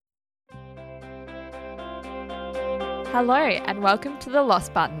Hello and welcome to The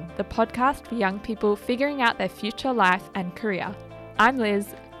Lost Button, the podcast for young people figuring out their future life and career. I'm Liz.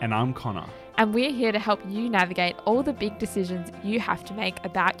 And I'm Connor. And we're here to help you navigate all the big decisions you have to make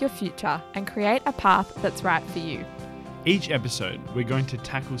about your future and create a path that's right for you. Each episode, we're going to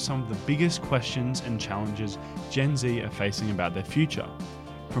tackle some of the biggest questions and challenges Gen Z are facing about their future,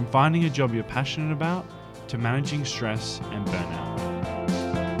 from finding a job you're passionate about to managing stress and burnout.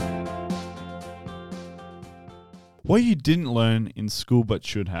 What you didn't learn in school but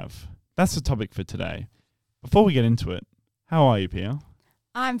should have. That's the topic for today. Before we get into it, how are you, Pia?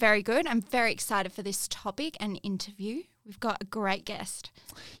 I'm very good. I'm very excited for this topic and interview. We've got a great guest.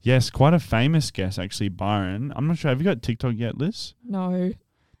 Yes, quite a famous guest, actually, Byron. I'm not sure. Have you got TikTok yet, Liz? No.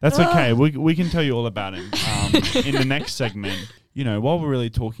 That's okay. We can tell you all about him in the next segment. You know, what we're really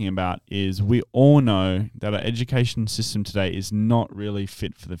talking about is we all know that our education system today is not really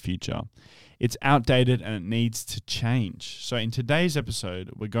fit for the future. It's outdated and it needs to change. So in today's episode,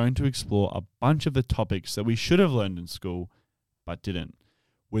 we're going to explore a bunch of the topics that we should have learned in school but didn't,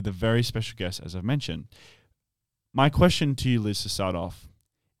 with a very special guest, as I've mentioned. My question to you, Liz, to start off,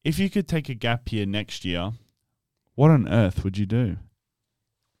 if you could take a gap year next year, what on earth would you do?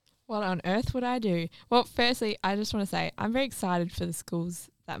 What on earth would I do? Well, firstly, I just want to say I'm very excited for the schools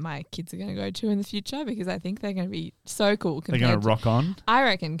that my kids are going to go to in the future because I think they're going to be so cool. They're going to rock on? I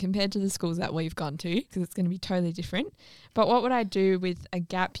reckon, compared to the schools that we've gone to, because it's going to be totally different. But what would I do with a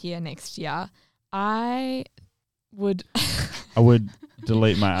gap year next year? I would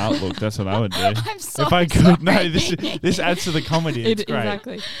delete my Outlook. That's what I would do. I'm so if I could. sorry. No, this adds to the comedy. It's great.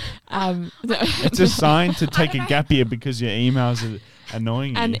 Exactly. It's a sign to take a gap year because your emails are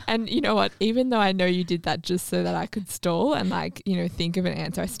annoying you. And you know what? Even though I know you did that just so that I could stall and think of an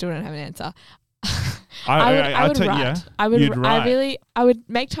answer, I still don't have an answer. I would write. I would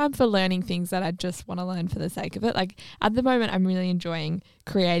make time for learning things that I just want to learn for the sake of it. Like at the moment, I'm really enjoying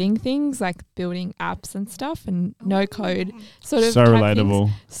creating things like building apps and stuff and no code sort of. So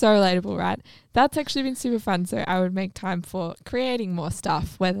relatable. So relatable, right? That's actually been super fun. So I would make time for creating more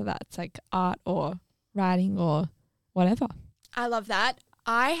stuff, whether that's like art or writing or whatever. I love that.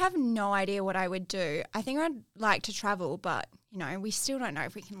 I have no idea what I would do. I think I'd like to travel, but, we still don't know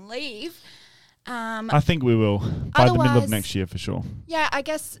if we can leave. I think we will by the middle of next year for sure. Yeah, I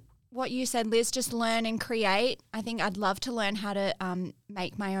guess what you said, Liz, just learn and create. I think I'd love to learn how to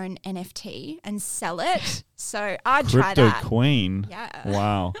make my own NFT and sell it. So I'd try that. Crypto queen. Yeah.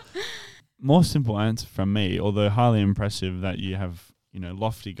 Wow. More simple answer from me, although highly impressive that you have,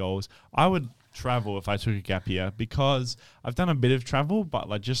 lofty goals. I would travel if I took a gap year because I've done a bit of travel,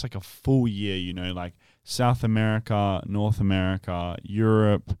 but just like a full year, like South America, North America,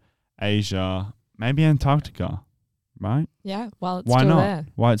 Europe, Asia, maybe Antarctica, right? Yeah, while it's Why still not? there.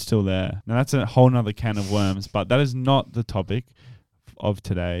 Why it's still there. Now that's a whole nother can of worms, but that is not the topic of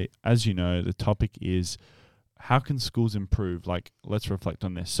today. As you know, the topic is how can schools improve? Let's reflect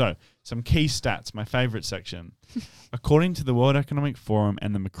on this. So some key stats, my favorite section. According to the World Economic Forum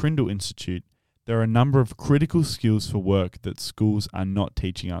and the McCrindle Institute, there are a number of critical skills for work that schools are not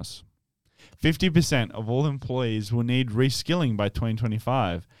teaching us. 50% of all employees will need reskilling by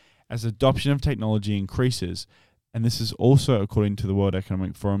 2025 as adoption of technology increases. And this is also according to the World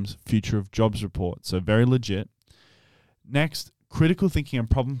Economic Forum's Future of Jobs report. So very legit. Next, critical thinking and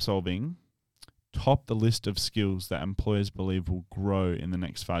problem solving top the list of skills that employers believe will grow in the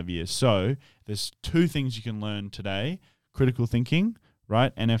next 5 years. So there's two things you can learn today. Critical thinking,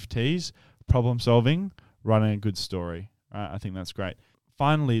 right? NFTs. Problem solving, writing a good story. Right? I think that's great.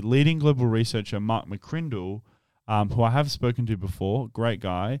 Finally, leading global researcher Mark McCrindle, who I have spoken to before, great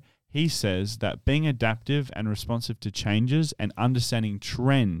guy, he says that being adaptive and responsive to changes and understanding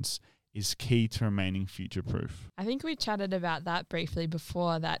trends is key to remaining future-proof. I think we chatted about that briefly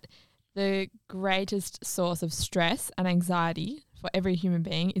before, that the greatest source of stress and anxiety for every human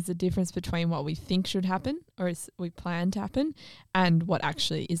being is the difference between what we think should happen or we plan to happen and what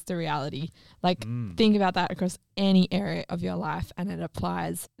actually is the reality. Think about that across any area of your life and it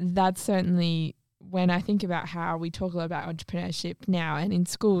applies. That's certainly when I think about how we talk a lot about entrepreneurship now and in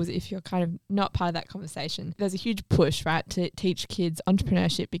schools, if you're kind of not part of that conversation, there's a huge push, right, to teach kids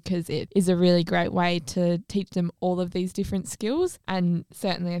entrepreneurship because it is a really great way to teach them all of these different skills. And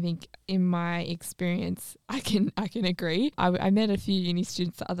certainly I think in my experience, I can agree. I met a few uni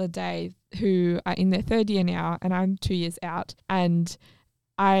students the other day who are in their third year now and I'm 2 years out, and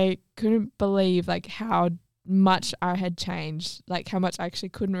I couldn't believe how much I had changed, like how much I actually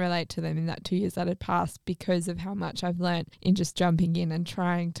couldn't relate to them in that 2 years that had passed because of how much I've learnt in just jumping in and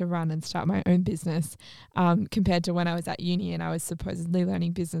trying to run and start my own business, compared to when I was at uni and I was supposedly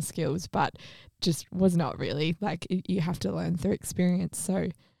learning business skills, but just was not really. Like you have to learn through experience. So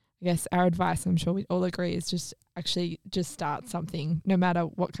I guess our advice, I'm sure we all agree, is just actually just start something, no matter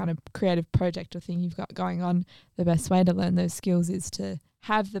what kind of creative project or thing you've got going on. The best way to learn those skills is to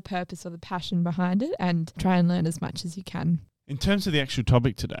have the purpose or the passion behind it and try and learn as much as you can. In terms of the actual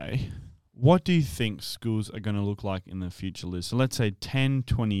topic today, what do you think schools are going to look like in the future, Liz? So let's say 10,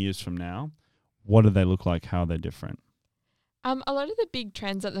 20 years from now, what do they look like? How are they different? A lot of the big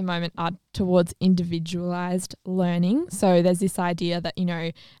trends at the moment are towards individualized learning. So there's this idea that,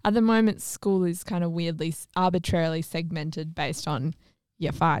 at the moment school is kind of weirdly, arbitrarily segmented based on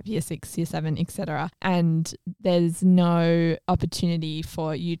year 5, year 6, year 7, etc. And there's no opportunity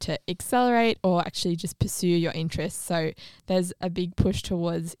for you to accelerate or actually just pursue your interests. So there's a big push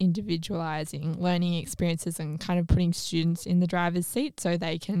towards individualizing learning experiences and kind of putting students in the driver's seat so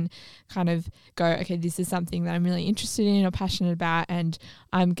they can kind of go, okay, this is something that I'm really interested in or passionate about, and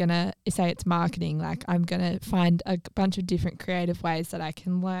I'm going to say it's marketing. Like I'm going to find a bunch of different creative ways that I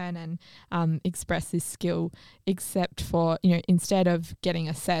can learn and express this skill, except for, instead of getting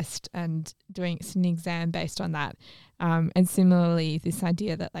assessed and doing an exam based on that. And similarly, this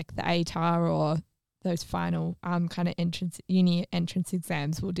idea that like the ATAR or those final kind of uni entrance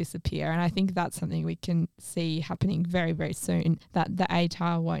exams will disappear. And I think that's something we can see happening very, very soon, that the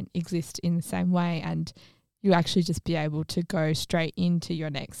ATAR won't exist in the same way, and you actually just be able to go straight into your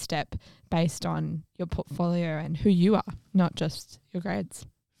next step based on your portfolio and who you are, not just your grades.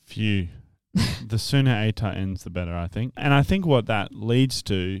 Phew. The sooner ATAR ends, the better, I think. And I think what that leads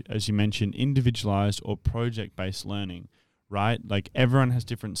to, as you mentioned, individualized or project-based learning, right? Like everyone has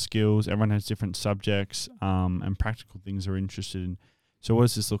different skills, everyone has different subjects, and practical things they're interested in. So what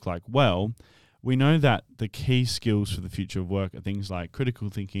does this look like? Well, we know that the key skills for the future of work are things like critical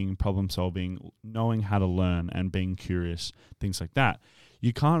thinking, problem solving, knowing how to learn and being curious, things like that.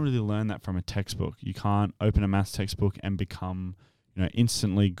 You can't really learn that from a textbook. You can't open a maths textbook and become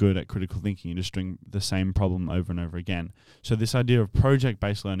instantly good at critical thinking. You're just doing the same problem over and over again. So this idea of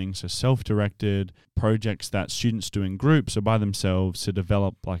project-based learning, so self-directed projects that students do in groups or by themselves to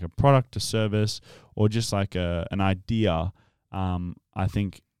develop like a product, a service, or just like an idea, I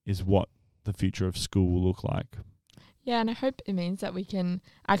think is what the future of school will look like. Yeah, and I hope it means that we can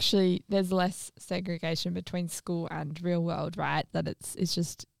actually, there's less segregation between school and real world, right? That it's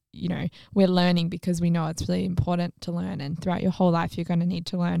just, we're learning because we know it's really important to learn, and throughout your whole life you're going to need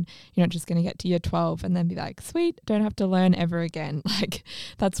to learn. You're not just going to get to year 12 and then be like, sweet, don't have to learn ever again. Like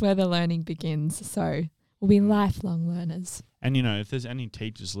that's where the learning begins. So we'll be lifelong learners. And if there's any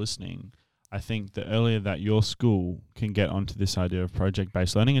teachers listening, I think the earlier that your school can get onto this idea of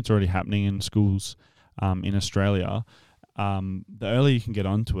project-based learning, it's already happening in schools in Australia. The earlier you can get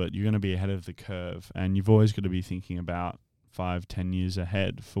onto it, you're going to be ahead of the curve, and you've always got to be thinking about 5-10 years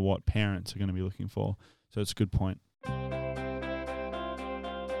ahead for what parents are going to be looking for. So it's a good point.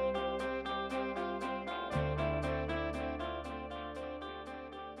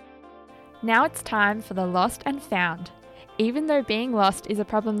 Now it's time for the Lost and Found. Even though being lost is a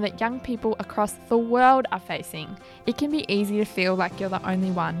problem that young people across the world are facing, it can be easy to feel like you're the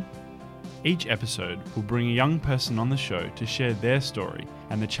only one. Each episode will bring a young person on the show to share their story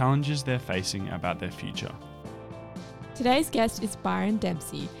and the challenges they're facing about their future. Today's guest is Byron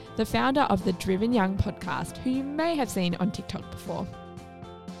Dempsey, the founder of the Driven Young podcast, who you may have seen on TikTok before.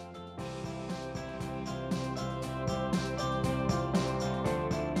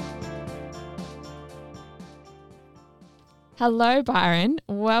 Hello, Byron.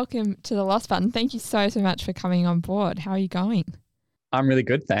 Welcome to the Lost Button. Thank you so much for coming on board. How are you going? I'm really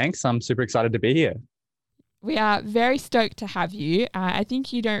good, thanks. I'm super excited to be here. We are very stoked to have you. I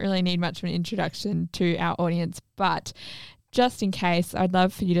think you don't really need much of an introduction to our audience, but just in case, I'd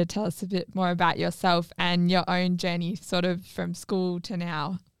love for you to tell us a bit more about yourself and your own journey sort of from school to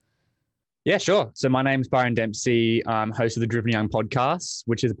now. Yeah, sure. So my name's Byron Dempsey. I'm host of the Driven Young podcast,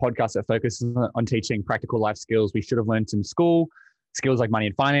 which is a podcast that focuses on teaching practical life skills we should have learned in school, skills like money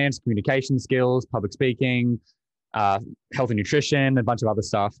and finance, communication skills, public speaking, health and nutrition, a bunch of other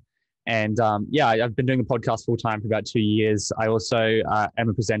stuff. And I've been doing the podcast full time for about 2 years. I also am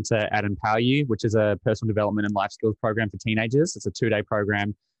a presenter at Empower You, which is a personal development and life skills program for teenagers. It's a 2-day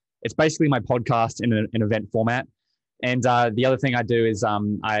program. It's basically my podcast in an event format. And the other thing I do is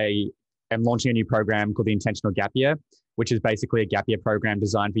I am launching a new program called the Intentional Gap Year, which is basically a gap year program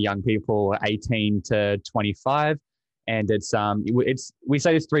designed for young people 18 to 25. And we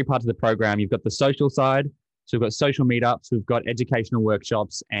say there's 3 parts of the program. You've got the social side, So we've got social meetups, we've got educational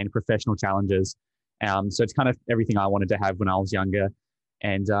workshops and professional challenges. So it's kind of everything I wanted to have when I was younger.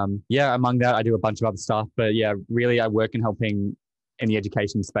 And among that, I do a bunch of other stuff. But yeah, really, I work in helping in the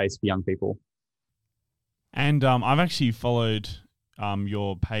education space for young people. And I've actually followed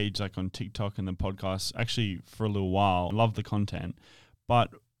your page like on TikTok and the podcast actually for a little while. Love the content, but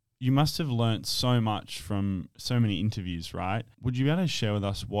you must have learnt so much from so many interviews, right? Would you be able to share with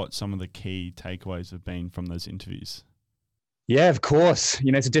us what some of the key takeaways have been from those interviews? Yeah, of course.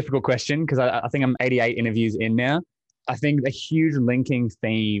 It's a difficult question because I think I'm 88 interviews in now. I think a huge linking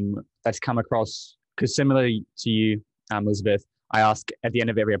theme that's come across, because similarly to you, Elizabeth, I ask at the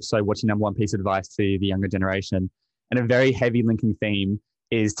end of every episode, what's your number one piece of advice to the younger generation? And a very heavy linking theme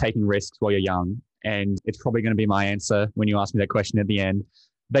is taking risks while you're young. And it's probably going to be my answer when you ask me that question at the end.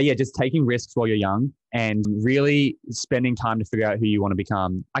 But yeah, just taking risks while you're young and really spending time to figure out who you want to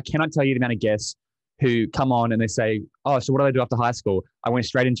become. I cannot tell you the amount of guests who come on and they say, oh, so what do I do after high school? I went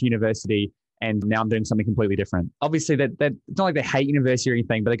straight into university and now I'm doing something completely different. Obviously, that it's not like they hate university or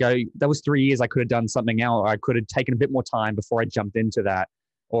anything, but they go, that was 3 years I could have done something else, or I could have taken a bit more time before I jumped into that,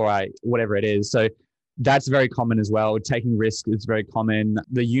 or whatever it is. So that's very common as well. Taking risks is very common.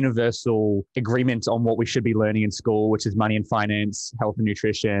 The universal agreement on what we should be learning in school, which is money and finance, health and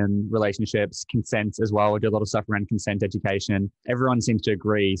nutrition, relationships, consent as well. We do a lot of stuff around consent education. Everyone seems to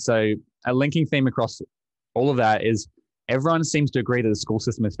agree. So a linking theme across all of that is everyone seems to agree that the school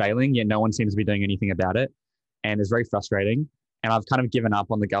system is failing, yet no one seems to be doing anything about it. And it's very frustrating. And I've kind of given up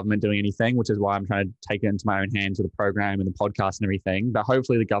on the government doing anything, which is why I'm trying to take it into my own hands with the program and the podcast and everything. But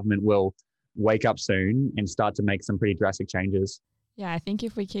hopefully the government will wake up soon and start to make some pretty drastic changes. Yeah, I think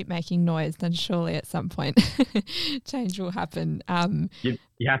if we keep making noise, then surely at some point change will happen. You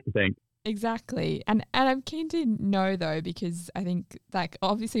have to think. Exactly. And I'm keen to know though, because I think like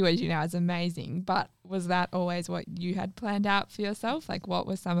obviously what you do now is amazing, but was that always what you had planned out for yourself? Like what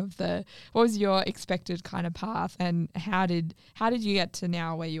was your expected kind of path, and how did you get to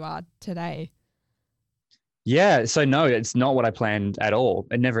now where you are today? Yeah. So no, it's not what I planned at all.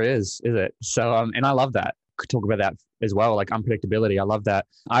 It never is it? So, and I love that. Could talk about that as well, like unpredictability. I love that.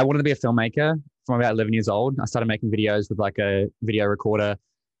 I wanted to be a filmmaker from about 11 years old. I started making videos with like a video recorder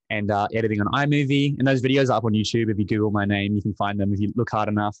and editing on iMovie. And those videos are up on YouTube. If you Google my name, you can find them if you look hard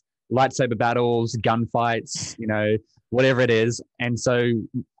enough. Lightsaber battles, gunfights, whatever it is. And so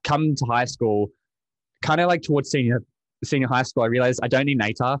come to high school, kind of like towards senior high school, I realized I don't need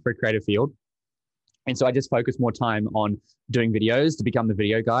an ATAR for a creative field. And so I just focused more time on doing videos to become the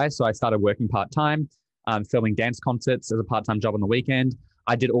video guy. So I started working part-time, filming dance concerts as a part-time job on the weekend.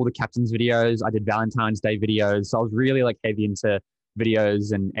 I did all the captain's videos. I did Valentine's Day videos. So I was really like heavy into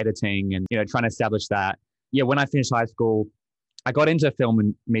videos and editing and, trying to establish that. Yeah, when I finished high school, I got into a film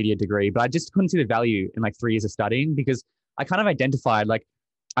and media degree, but I just couldn't see the value in like 3 years of studying because I kind of identified like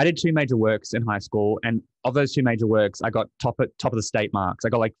I did 2 major works in high school, and of those 2 major works, I got top of the state marks. I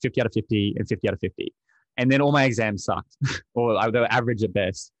got like 50 out of 50 and 50 out of 50. And then all my exams sucked or they were average at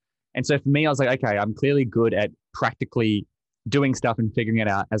best. And so for me, I was like, okay, I'm clearly good at practically doing stuff and figuring it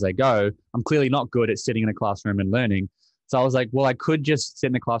out as I go. I'm clearly not good at sitting in a classroom and learning. So I was like, well, I could just sit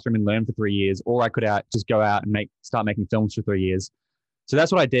in the classroom and learn for 3 years, or I could just go out and start making films for 3 years. So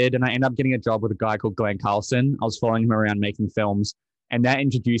that's what I did. And I ended up getting a job with a guy called Glenn Carlson. I was following him around making films. And that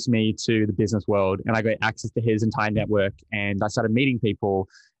introduced me to the business world, and I got access to his entire network, and I started meeting people.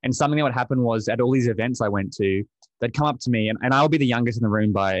 And something that would happen was at all these events I went to, they'd come up to me, and I'll be the youngest in the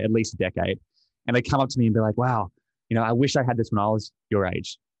room by at least a decade. And they'd come up to me and be like, wow, I wish I had this when I was your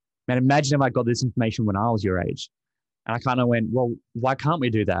age. Man, imagine if I got this information when I was your age. And I kind of went, well, why can't we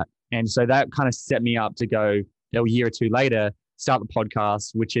do that? And so that kind of set me up to go a year or 2 later, start the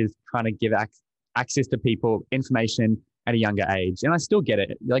podcast, which is trying to give access to people, information at a younger age. And I still get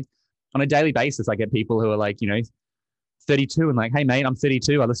it. Like on a daily basis, I get people who are like, 32 and like, hey mate, I'm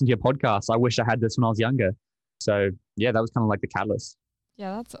 32. I listen to your podcast. I wish I had this when I was younger. So yeah, that was kind of like the catalyst.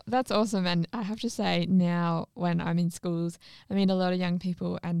 Yeah, that's awesome. And I have to say now when I'm in schools, I meet a lot of young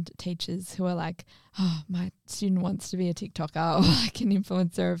people and teachers who are like, oh, my student wants to be a TikToker or like an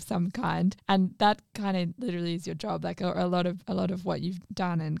influencer of some kind. And that kind of literally is your job, like a lot of what you've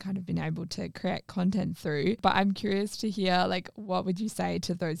done and kind of been able to create content through. But I'm curious to hear, like, what would you say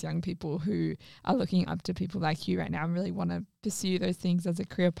to those young people who are looking up to people like you right now and really want to pursue those things as a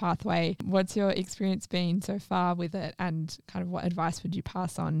career pathway? What's your experience been so far with it, and kind of what advice would you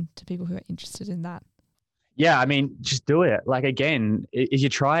pass on to people who are interested in that? Yeah, I mean, just do it. Like, again, if you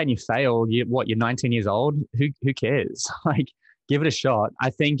try and you fail, you're 19 years old, who cares? Like, give it a shot. I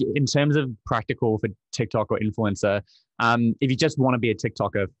think in terms of practical for TikTok or influencer, if you just want to be a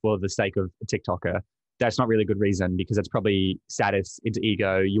TikToker for the sake of a TikToker, that's not really a good reason, because it's probably status, it's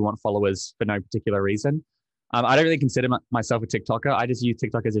ego. You want followers for no particular reason. I don't really consider myself a TikToker. I just use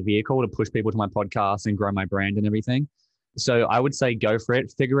TikTok as a vehicle to push people to my podcast and grow my brand and everything. So I would say go for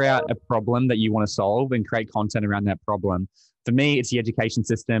it. Figure out a problem that you want to solve and create content around that problem. For me, it's the education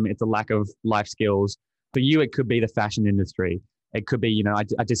system. It's a lack of life skills. For you, it could be the fashion industry. It could be,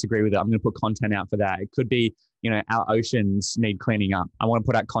 I disagree with it. I'm going to put content out for that. It could be, our oceans need cleaning up. I want to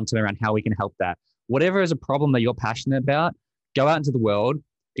put out content around how we can help that. Whatever is a problem that you're passionate about, go out into the world,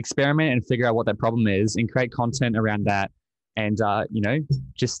 experiment and figure out what that problem is and create content around that. And,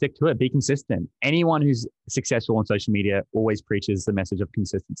 just stick to it, be consistent. Anyone who's successful on social media always preaches the message of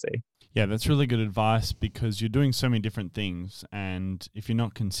consistency. Yeah, that's really good advice, because you're doing so many different things. And if you're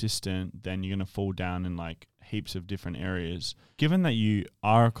not consistent, then you're going to fall down in like heaps of different areas. Given that you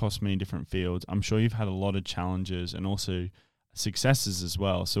are across many different fields, I'm sure you've had a lot of challenges and also successes as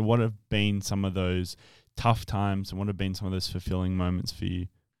well. So what have been some of those tough times and what have been some of those fulfilling moments for you?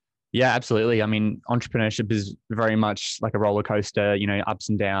 Yeah, absolutely. I mean, entrepreneurship is very much like a roller coaster, ups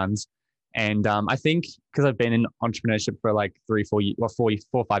and downs. And I think because I've been in entrepreneurship for like 4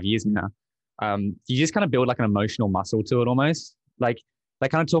 or 5 years now, you just kind of build like an emotional muscle to it almost. Like they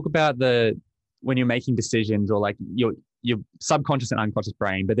kind of talk about when you're making decisions, or like your subconscious and unconscious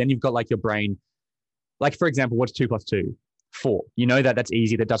brain, but then you've got like your brain, like for example, what's 2 + 2? 4. That's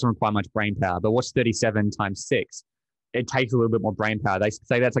easy. That doesn't require much brain power. But what's 37 × 6? It takes a little bit more brain power. They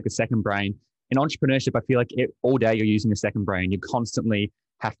say that's like a second brain. In entrepreneurship, I feel like all day you're using a second brain. You're constantly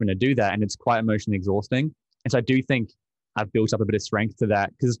having to do that, and it's quite emotionally exhausting. And so I do think I've built up a bit of strength to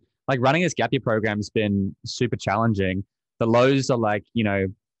that, because like running this gap year program has been super challenging. The lows are like,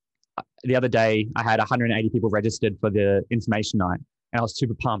 the other day I had 180 people registered for the information night, and I was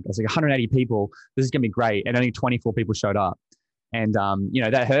super pumped. I was like, 180 people, this is going to be great. And only 24 people showed up. And,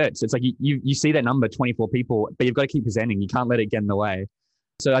 that hurts. It's like you see that number, 24 people, but you've got to keep presenting. You can't let it get in the way.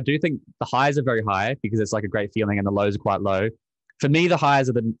 So I do think the highs are very high because it's like a great feeling, and the lows are quite low. For me, the highs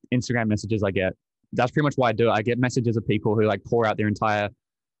are the Instagram messages I get. That's pretty much why I do it. I get messages of people who like pour out their entire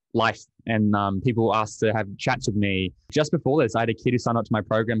life, and people ask to have chats with me. Just before this, I had a kid who signed up to my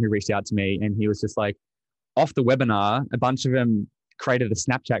program who reached out to me, and he was just like, off the webinar, a bunch of them created a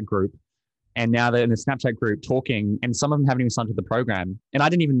Snapchat group. And now they're in the Snapchat group talking, and some of them haven't even signed to the program. And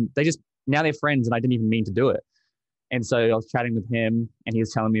now they're friends, and I didn't even mean to do it. And so I was chatting with him, and he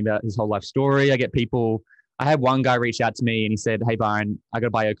was telling me about his whole life story. I had one guy reach out to me, and he said, "Hey, Byron, I got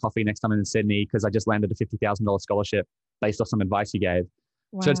to buy you a coffee next time I'm in Sydney because I just landed a $50,000 scholarship based off some advice you gave."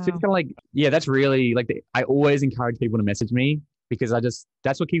 Wow. So it's kind of like, yeah, that's really like, I always encourage people to message me, because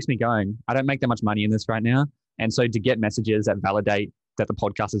that's what keeps me going. I don't make that much money in this right now. And so to get messages that validate that the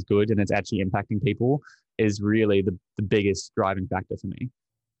podcast is good and it's actually impacting people is really the biggest driving factor for me.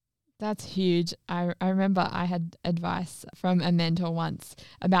 That's huge. I remember I had advice from a mentor once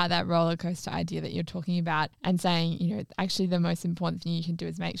about that roller coaster idea that you're talking about, and saying, actually the most important thing you can do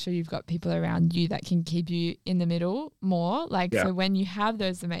is make sure you've got people around you that can keep you in the middle more. So when you have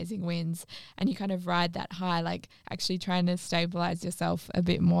those amazing wins and you kind of ride that high, like actually trying to stabilize yourself a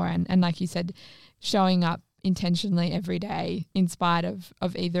bit more. And like you said, showing up intentionally every day in spite of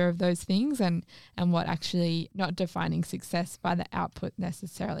either of those things, and what actually not defining success by the output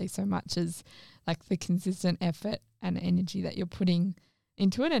necessarily so much as like the consistent effort and energy that you're putting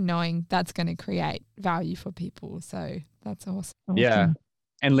into it, and knowing that's going to create value for people. So that's awesome. Yeah.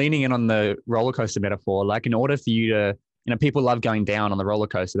 And leaning in on the roller coaster metaphor, like in order for you to, people love going down on the roller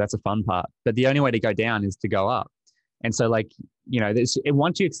coaster. That's a fun part, but the only way to go down is to go up. And so like,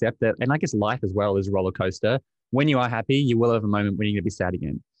 once you accept that, and I guess life as well is a roller coaster, when you are happy, you will have a moment when you're going to be sad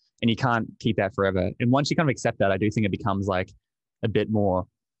again, and you can't keep that forever. And once you kind of accept that, I do think it becomes like a bit more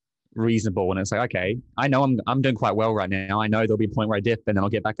reasonable. And it's like, okay, I know I'm doing quite well right now. I know there'll be a point where I dip, and then I'll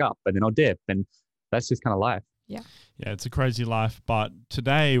get back up, and then I'll dip. And that's just kind of life. Yeah. Yeah, it's a crazy life. But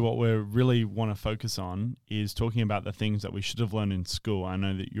today what we really want to focus on is talking about the things that we should have learned in school. I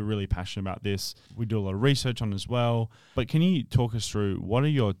know that you're really passionate about this. We do a lot of research on as well. But can you talk us through what are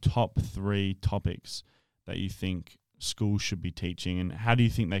your top 3 topics that you think schools should be teaching, and how do you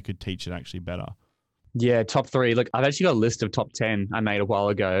think they could teach it actually better? Yeah, top 3. Look, I've actually got a list of top 10 I made a while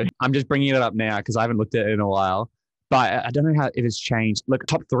ago. I'm just bringing it up now because I haven't looked at it in a while. But I don't know if it's changed. Look,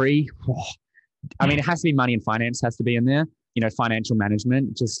 top 3, it has to be money and finance has to be in there. Financial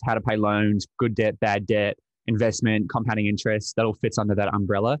management, just how to pay loans, good debt, bad debt, investment, compounding interest, that all fits under that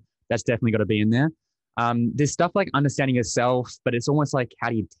umbrella. That's definitely got to be in there. There's stuff like understanding yourself, but it's almost like, how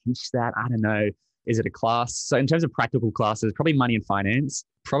do you teach that? I don't know. Is it a class? So in terms of practical classes, probably money and finance,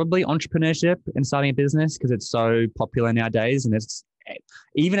 probably entrepreneurship and starting a business, because it's so popular nowadays, and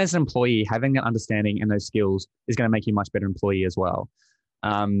even as an employee, having that understanding and those skills is going to make you a much better employee as well.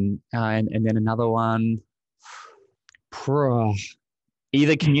 And then another one,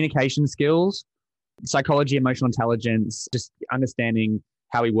 either communication skills, psychology, emotional intelligence, just understanding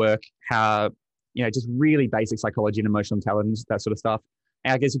how we work, how, just really basic psychology and emotional intelligence, that sort of stuff.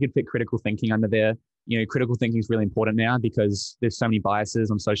 And I guess you could fit critical thinking under there. Critical thinking is really important now because there's so many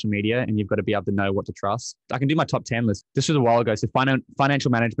biases on social media and you've got to be able to know what to trust. I can do my top 10 list. This was a while ago. So financial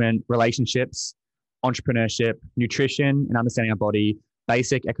management, relationships, entrepreneurship, nutrition and understanding our body,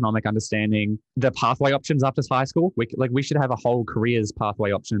 basic economic understanding, the pathway options after high school. We should have a whole careers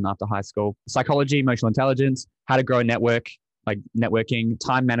pathway option after high school. Psychology, emotional intelligence, how to grow a network, like networking,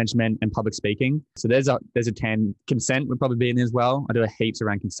 time management, and public speaking. So there's a 10. Consent would probably be in there as well. I do heaps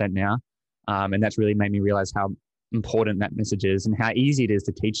around consent now. And that's really made me realize how important that message is and how easy it is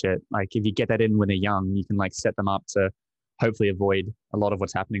to teach it. Like if you get that in when they're young, you can like set them up to hopefully avoid a lot of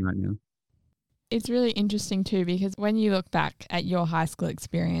what's happening right now. It's really interesting too, because when you look back at your high school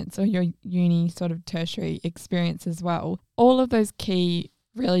experience or your uni sort of tertiary experience as well, all of those key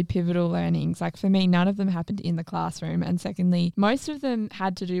really pivotal learnings, like for me, none of them happened in the classroom. And secondly, most of them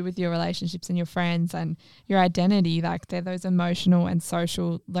had to do with your relationships and your friends and your identity. Like they're those emotional and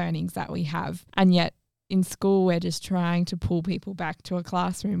social learnings that we have. And yet in school, we're just trying to pull people back to a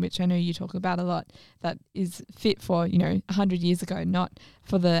classroom, which I know you talk about a lot, that is fit for, 100 years ago, not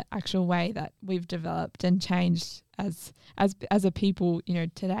for the actual way that we've developed and changed as a people,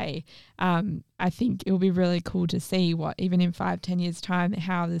 today. I think it will be really cool to see what, even in 5-10 years time,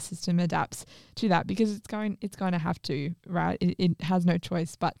 how the system adapts to that, because it's going to have to, right? It has no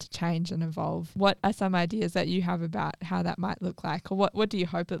choice but to change and evolve. What are some ideas that you have about how that might look like, or what do you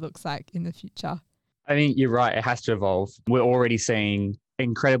hope it looks like in the future? I mean, you're right. It has to evolve. We're already seeing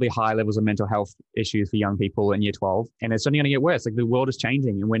incredibly high levels of mental health issues for young people in year 12. And it's only going to get worse. Like the world is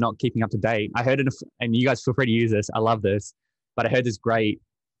changing and we're not keeping up to date. I heard it, and you guys feel free to use this. I love this. But I heard this great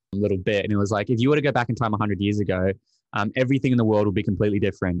little bit. And it was like, if you were to go back in time 100 years ago, everything in the world would be completely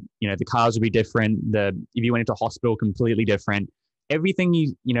different. The cars would be different. If you went into a hospital, completely different. Everything,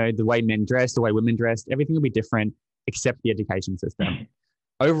 the way men dress, the way women dressed, everything would be different except the education system.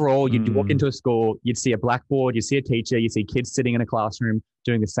 Overall, you'd walk into a school, you'd see a blackboard, you'd see a teacher, you'd see kids sitting in a classroom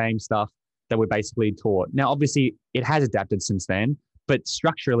doing the same stuff that we're basically taught. Now, obviously, it has adapted since then, but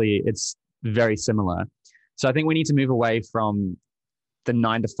structurally, it's very similar. So I think we need to move away from the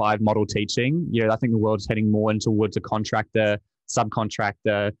 9-to-5 model teaching. I think the world's heading more towards a contractor,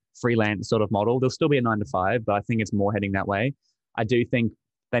 subcontractor, freelance sort of model. There'll still be a 9-to-5, but I think it's more heading that way. I do think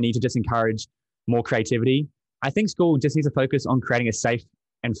they need to just encourage more creativity. I think school just needs to focus on creating a safe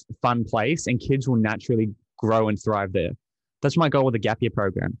and fun place, and kids will naturally grow and thrive there. That's my goal with the gap year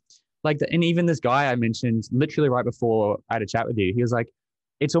program. And even this guy I mentioned literally right before I had a chat with you, he was like,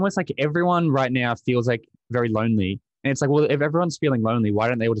 it's almost like everyone right now feels like very lonely. And it's like, well, if everyone's feeling lonely, why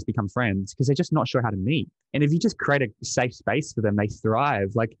don't they all just become friends? Because they're just not sure how to meet. And if you just create a safe space for them, they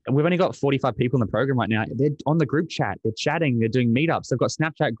thrive. Like we've only got 45 people in the program right now. They're on the group chat, they're chatting, they're doing meetups, they've got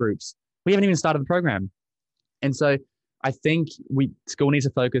Snapchat groups. We haven't even started the program. And so I think school needs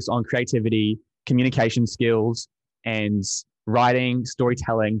to focus on creativity, communication skills, and writing,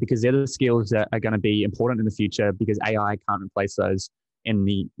 storytelling, because they're the skills that are going to be important in the future, because AI can't replace those in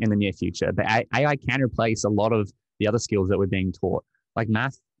the near future. But AI can replace a lot of the other skills that we're being taught, like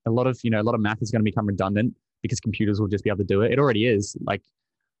math. A lot of math is going to become redundant because computers will just be able to do it. It already is. Like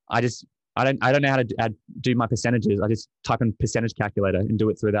I don't know how to do my percentages. I just type in percentage calculator and do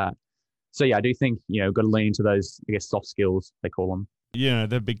it through that. So yeah, I do think, got to lean into those, I guess, soft skills, they call them.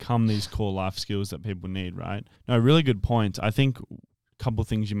 They've become these core life skills that people need, right? No, really good point. I think a couple of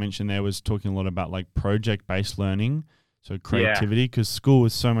things you mentioned there was talking a lot about like project-based learning, so creativity, because school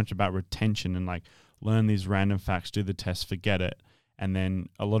is so much about retention and like learn these random facts, do the test, forget it. And then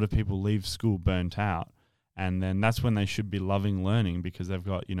a lot of people leave school burnt out. And then that's when they should be loving learning, because they've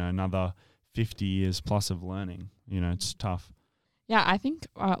got, another 50 years plus of learning. It's tough. Yeah, I think,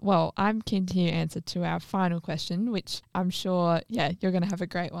 I'm keen to hear your answer to our final question, which I'm sure, you're going to have a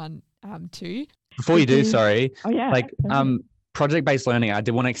great one too. Before you do, sorry. Oh, yeah. Project-based learning, I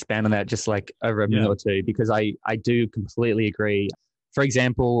did want to expand on that just like over a minute or two, because I do completely agree. For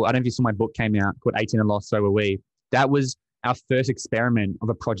example, I don't know if you saw my book came out called 18 and Lost, So Were We. That was our first experiment of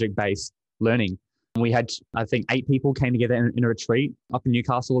a project-based learning. We had, I think, 8 people came together in a retreat up in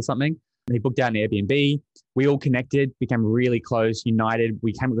Newcastle or something. They booked out an Airbnb. We all connected, became really close, united.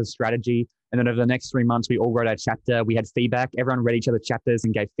 We came up with a strategy. And then over the next 3 months, we all wrote our chapter. We had feedback. Everyone read each other's chapters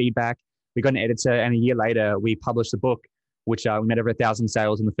and gave feedback. We got an editor. And a year later, we published the book, which we made over 1,000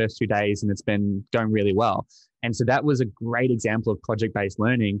 sales in the first 2 days. And it's been going really well. And so that was a great example of project-based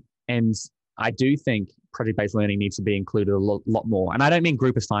learning. And I do think project-based learning needs to be included a lot more. And I don't mean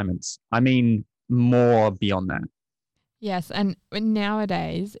group assignments. I mean more beyond that. Yes, and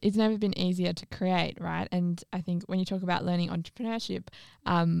nowadays it's never been easier to create, right? And I think when you talk about learning entrepreneurship,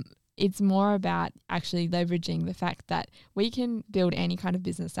 it's more about actually leveraging the fact that we can build any kind of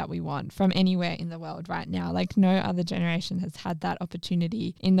business that we want from anywhere in the world right now. Like no other generation has had that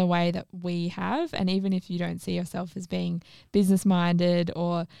opportunity in the way that we have. And even if you don't see yourself as being business minded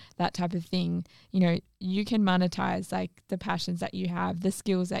or that type of thing, you know, you can monetize like the passions that you have, the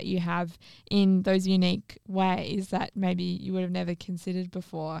skills that you have in those unique ways that maybe you would have never considered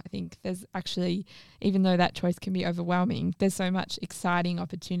before. I think there's actually, even though that choice can be overwhelming, there's so much exciting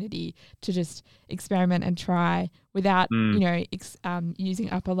opportunity to just experiment and try without, you know,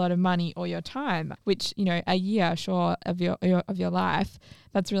 using up a lot of money or your time, which, you know, a year sure of your life,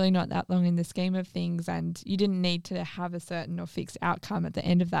 that's really not that long in the scheme of things. And you didn't need to have a certain or fixed outcome at the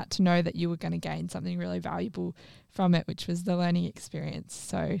end of that to know that you were going to gain something really valuable from it, which was the learning experience.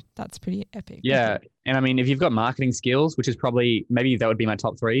 So that's pretty epic. Yeah. And I mean, if you've got marketing skills, which is probably, maybe that would be my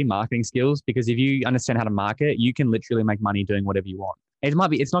top 3 marketing skills, because if you understand how to market, you can literally make money doing whatever you want. It's not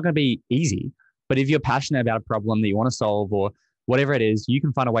going to be easy, but if you're passionate about a problem that you want to solve or whatever it is, you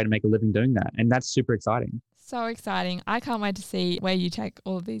can find a way to make a living doing that. And that's super exciting. So exciting. I can't wait to see where you take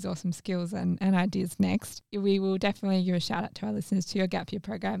all of these awesome skills and ideas next. We will definitely give a shout out to our listeners to your gap year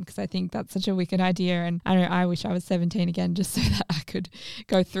program, because I think that's such a wicked idea. And I know I wish I was 17 again just so that I could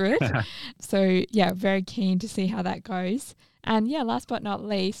go through it. So yeah, very keen to see how that goes. And yeah, last but not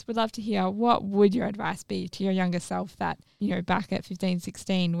least, we'd love to hear, what would your advice be to your younger self that, you know, back at 15,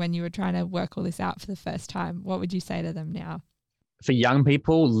 16, when you were trying to work all this out for the first time? What would you say to them now? For young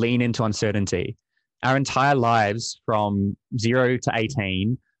people, lean into uncertainty. Our entire lives from 0 to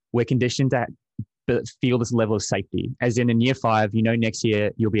 18, we're conditioned to feel this level of safety. As in year 5, you know, next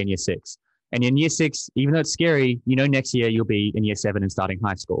year you'll be in year 6. And in year 6, even though it's scary, you know, next year you'll be in year 7 and starting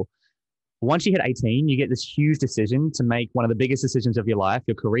high school. Once you hit 18, you get this huge decision to make, one of the biggest decisions of your life,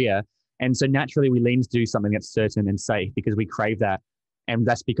 your career. And so naturally we lean to do something that's certain and safe because we crave that. And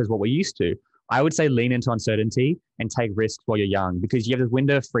that's because what we're used to. I would say lean into uncertainty and take risks while you're young, because you have this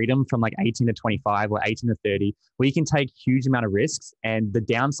window of freedom from like 18 to 25 or 18 to 30 where you can take huge amount of risks, and the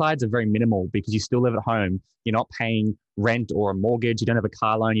downsides are very minimal because you still live at home. You're not paying rent or a mortgage. You don't have a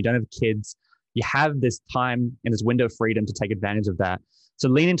car loan. You don't have kids. You have this time and this window of freedom to take advantage of that. So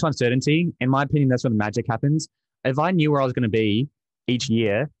lean into uncertainty. In my opinion, that's where the magic happens. If I knew where I was going to be each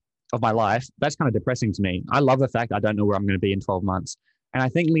year of my life, that's kind of depressing to me. I love the fact I don't know where I'm going to be in 12 months. And I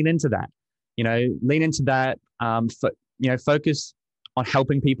think lean into that. You know, lean into that, focus on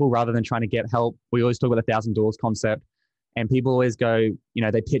helping people rather than trying to get help. We always talk about the 1,000 doors concept, and people always go, you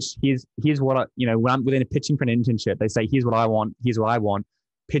know, they pitch, here's what when I'm within a pitching for an internship, they say, here's what I want,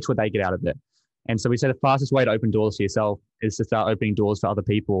 pitch what they get out of it. And so we say the fastest way to open doors for yourself is to start opening doors for other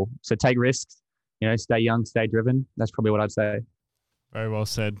people. So take risks, you know, stay young, stay driven. That's probably what I'd say. Very well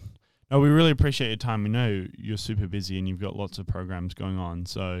said. No, we really appreciate your time. We know you're super busy and you've got lots of programs going on.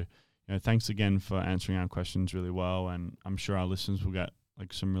 So, you know, thanks again for answering our questions really well, and I'm sure our listeners will get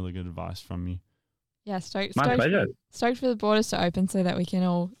like some really good advice from you. Yeah, stoked for the borders to open so that we can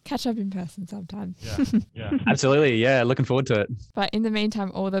all catch up in person sometime. Yeah. Absolutely. Yeah, looking forward to it. But in the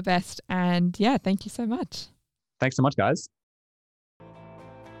meantime, all the best, and yeah, thank you so much. Thanks so much, guys.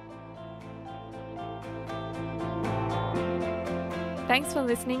 Thanks for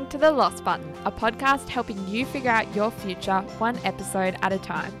listening to The Lost Button, a podcast helping you figure out your future one episode at a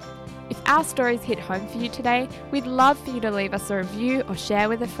time. If our stories hit home for you today, we'd love for you to leave us a review or share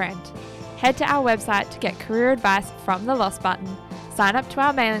with a friend. Head to our website to get career advice from The Lost Button, sign up to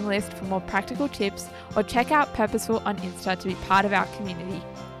our mailing list for more practical tips, or check out Purposeful on Insta to be part of our community.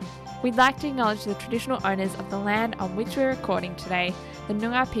 We'd like to acknowledge the traditional owners of the land on which we're recording today, the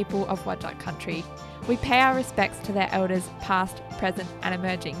Noongar people of Whadjuk country. We pay our respects to their elders past, present and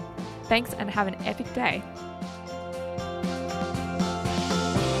emerging. Thanks and have an epic day.